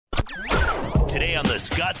Today on the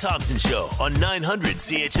Scott Thompson Show on 900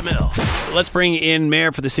 CHML. Let's bring in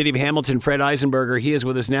Mayor for the City of Hamilton, Fred Eisenberger. He is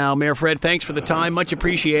with us now. Mayor Fred, thanks for the time. Much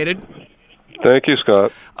appreciated. Thank you,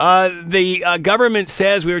 Scott. The government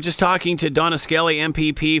says, we were just talking to Donna Skelly,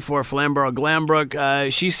 MPP for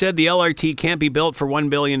Flamborough-Glanbrook. She said the LRT can't be built for $1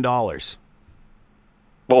 billion. Well,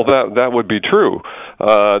 that would be true.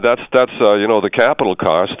 That's the capital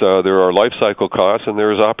cost. There are life cycle costs, and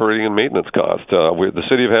there's operating and maintenance costs. The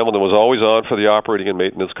City of Hamilton was always on for the operating and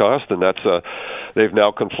maintenance cost, and that's they've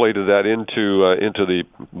now conflated that into the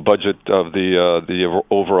budget of the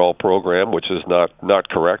overall program, which is not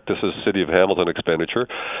correct. This is City of Hamilton expenditure,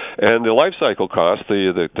 and the life cycle cost,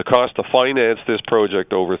 the cost to finance this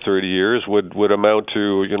project over 30 years would amount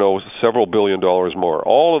to several $1 billion more.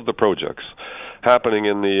 All of the projects happening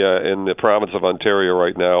in the province of Ontario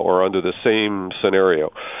right now are under the same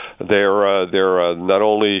scenario. They're not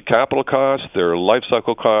only capital costs, they're life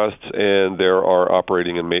cycle costs, and there are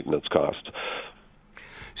operating and maintenance costs.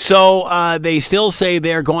 So they still say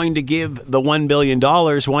they're going to give the $1 billion.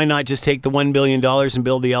 Why not just take the $1 billion and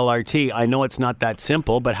build the LRT? I know it's not that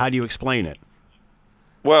simple, but how do you explain it?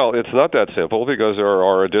 Well, it's not that simple because there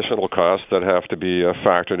are additional costs that have to be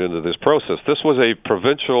factored into this process. This was a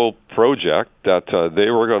provincial project that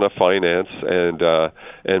they were going to finance and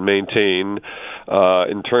maintain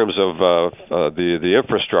in terms of the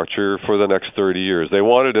infrastructure for the next 30 years. They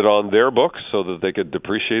wanted it on their books so that they could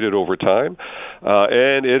depreciate it over time,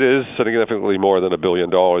 and it is significantly more than $1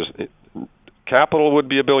 billion. Capital would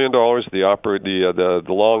be $1 billion. The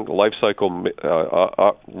long life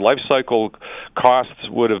cycle costs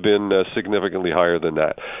would have been significantly higher than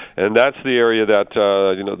that, and that's the area that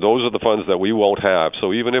those are the funds that we won't have.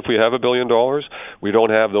 So even if we have $1 billion, we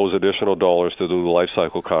don't have those additional dollars to do the life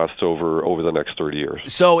cycle costs over the next 30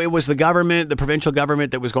 years. So it was the provincial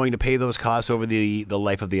government that was going to pay those costs over the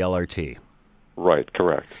life of the LRT. Right.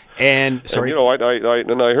 Correct. And sorry,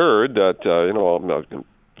 and I heard that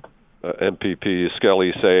MPP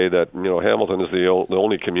Skelly say that Hamilton is the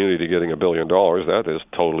only community getting $1 billion. That is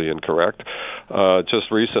totally incorrect. Just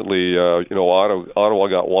recently, Ottawa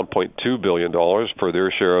got $1.2 billion for their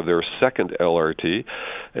share of their second LRT,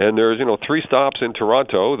 and there's 3 stops in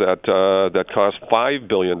Toronto that cost $5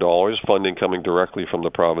 billion, funding coming directly from the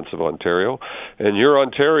province of Ontario. And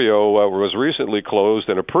Ontario was recently closed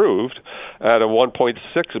and approved at a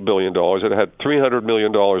 $1.6 billion. It had $300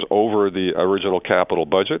 million over the original capital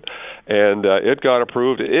budget. And it got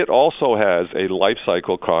approved. It also has a life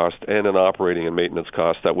cycle cost and an operating and maintenance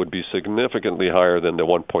cost that would be significantly higher than the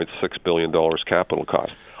 $1.6 billion capital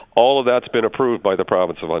cost. All of that's been approved by the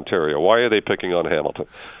province of Ontario. Why are they picking on Hamilton?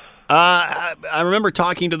 I remember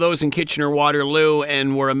talking to those in Kitchener-Waterloo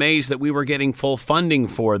and were amazed that we were getting full funding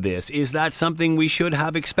for this. Is that something we should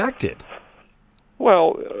have expected?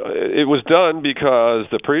 Well, it was done because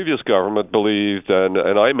the previous government believed, and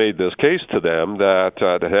I made this case to them, that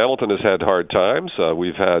Hamilton has had hard times.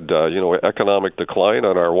 We've had, economic decline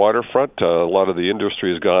on our waterfront. A lot of the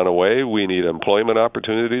industry has gone away. We need employment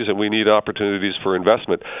opportunities, and we need opportunities for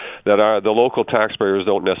investment that the local taxpayers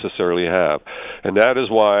don't necessarily have. And that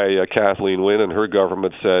is why Kathleen Wynne and her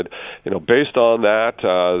government said, based on that,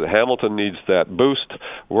 Hamilton needs that boost.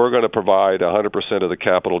 We're going to provide 100% of the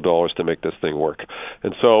capital dollars to make this thing work.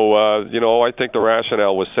 And so, I think the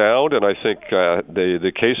rationale was sound, and I think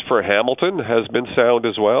the case for Hamilton has been sound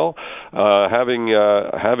as well. Having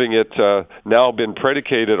it now been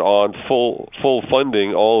predicated on full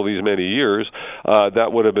funding all of these many years,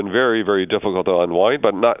 that would have been very, very difficult to unwind.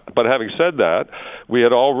 But having said that, we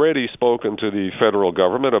had already spoken to the federal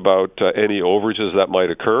government about any overages that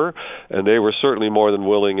might occur, and they were certainly more than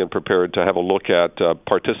willing and prepared to have a look at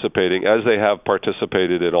participating, as they have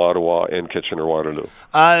participated in Ottawa and Kitchener-Waterloo.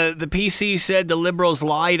 The PC said the Liberals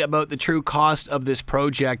lied about the true cost of this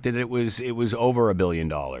project, that it was over $1 billion.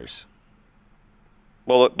 Well,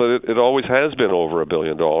 it always has been over $1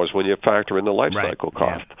 billion when you factor in the life cycle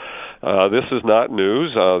cost. Yeah. This is not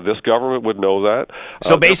news. This government would know that.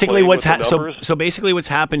 So basically, what's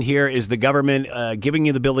happened here is the government giving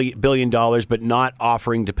you the $1 billion, but not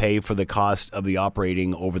offering to pay for the cost of the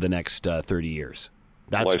operating over the next 30 years.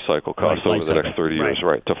 That's life cycle costs over the next 30 years,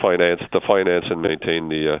 right? To finance and maintain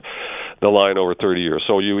the line over 30 years.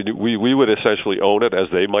 So we would essentially own it as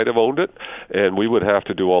they might have owned it, and we would have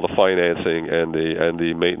to do all the financing and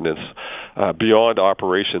the maintenance beyond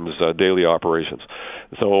operations, daily operations.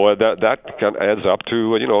 So that kind of adds up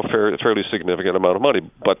to a fairly significant amount of money,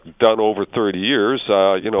 but done over 30 years,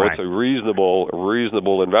 right. It's a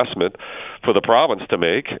reasonable investment for the province to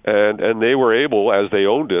make, and they were able, as they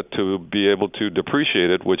owned it, to be able to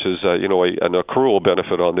depreciate it, which is an accrual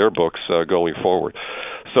benefit on their books going forward.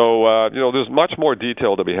 So, there's much more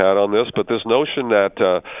detail to be had on this, but this notion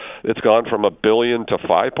that it's gone from $1 billion to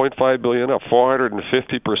 $5.5 billion, a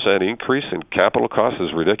 450% increase in capital costs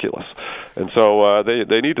is ridiculous. And so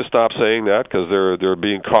they need to stop saying that, because they're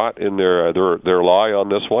being caught in their lie on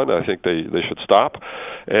this one. I think they should stop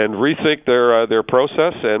and rethink their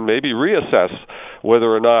process and maybe reassess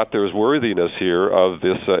whether or not there's worthiness here of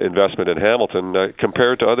this investment in Hamilton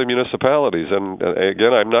compared to other municipalities. And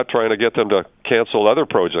again, I'm not trying to get them to cancel other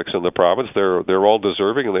projects in the province. They're all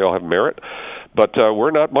deserving and they all have merit. But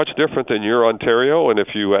we're not much different than your Ontario, and if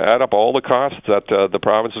you add up all the costs that the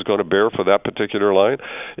province is going to bear for that particular line,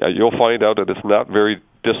 you'll find out that it's not very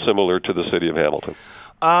dissimilar to the city of Hamilton.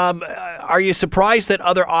 Are you surprised that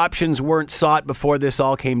other options weren't sought before this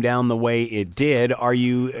all came down the way it did? Are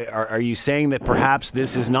you saying that perhaps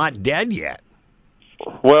this is not dead yet?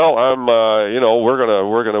 Well,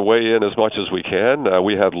 we're gonna weigh in as much as we can.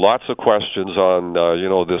 We had lots of questions on,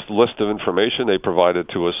 this list of information they provided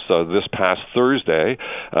to us this past Thursday.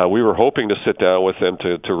 We were hoping to sit down with them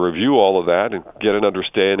to review all of that and get an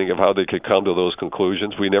understanding of how they could come to those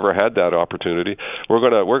conclusions. We never had that opportunity. We're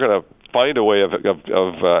gonna find a way of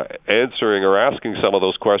answering or asking some of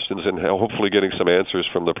those questions and hopefully getting some answers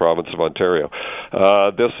from the province of Ontario.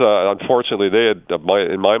 Unfortunately, they had,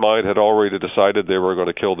 in my mind, had already decided they were going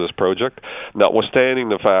to kill this project, notwithstanding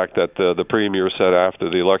the fact that the premier said after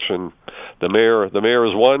the election, the mayor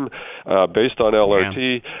has won based on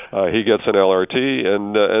LRT. Yeah. He gets an LRT,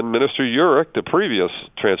 and Minister Urick, the previous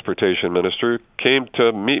transportation minister, came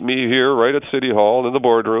to meet me here right at City Hall in the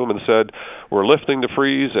boardroom and said, we're lifting the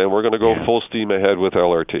freeze and we're going to go full steam ahead with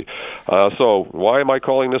LRT. So why am I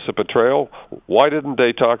calling this a betrayal? Why didn't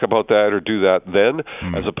they talk about that or do that then,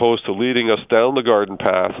 as opposed to leading us down the garden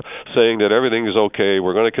path, saying that everything is okay,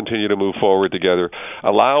 we're going to continue to move forward together,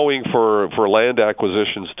 allowing for land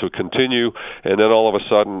acquisitions to continue, and then all of a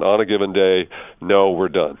sudden, on a given day, no, we're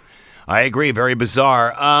done. I agree. Very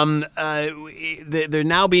bizarre. There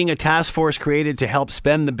now being a task force created to help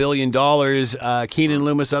spend the $1 billion. Keenan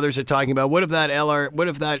Loomis, others are talking about what if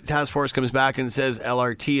that task force comes back and says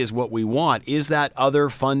LRT is what we want? Is that other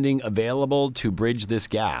funding available to bridge this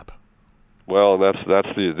gap? Well, that's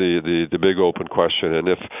the big open question. And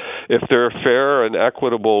if they're fair and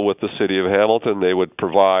equitable with the city of Hamilton, they would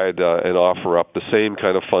provide and offer up the same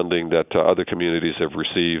kind of funding that other communities have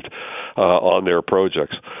received on their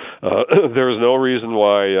projects. There's no reason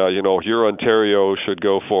why here Ontario should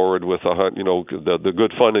go forward with the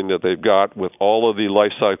good funding that they've got, with all of the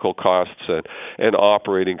life cycle costs and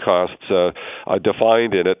operating costs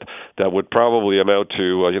defined in it, that would probably amount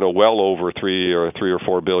to well over $3 or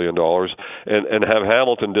 $4 billion. And have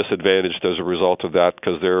Hamilton disadvantaged as a result of that,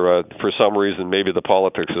 because they're for some reason maybe the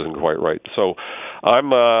politics isn't quite right. So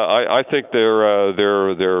I think they're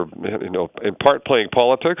in part playing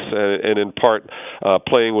politics and in part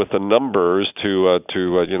playing with the numbers to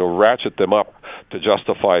ratchet them up to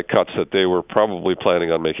justify cuts that they were probably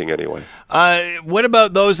planning on making anyway. What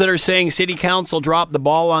about those that are saying City Council dropped the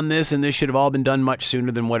ball on this and this should have all been done much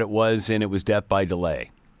sooner than what it was, and it was death by delay?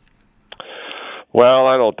 Well,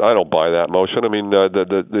 I don't buy that motion. I mean,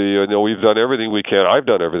 we've done everything we can. I've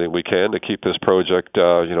done everything we can to keep this project,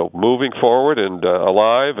 moving forward and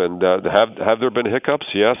alive. And have there been hiccups?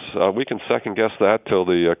 Yes, we can second guess that till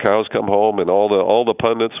the cows come home, and all the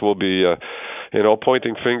pundits will be,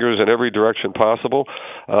 pointing fingers in every direction possible.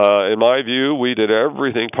 In my view, we did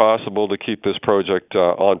everything possible to keep this project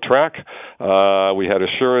on track. We had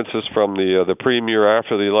assurances from the premier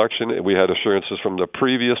after the election. We had assurances from the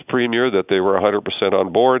previous premier that they were 100%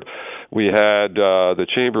 on board. We had the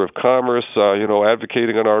Chamber of Commerce,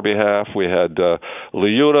 advocating on our behalf. We had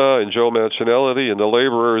LiUNA and Joe Manchinelli and the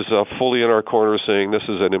laborers fully in our corner, saying this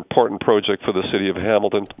is an important project for the city of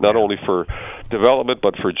Hamilton, not only for development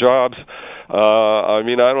but for jobs. I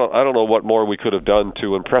don't know what more we could have done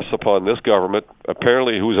to impress upon this government,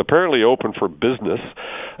 who's apparently open for business,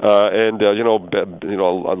 and a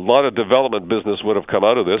lot of development business would have come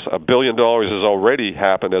out of this. $1 billion has already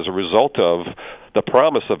happened as a result of the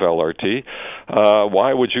promise of LRT.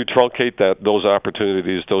 Why would you truncate those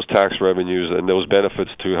opportunities, those tax revenues, and those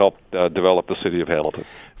benefits to help develop the city of Hamilton?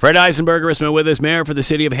 Fred Eisenberger has been with us, Mayor for the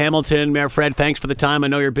city of Hamilton. Mayor Fred, thanks for the time. I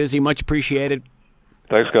know you're busy. Much appreciated.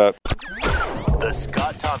 Thanks, Scott. The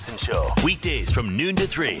Scott Thompson Show, weekdays from noon to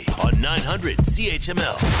 3 on 900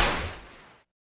 CHML.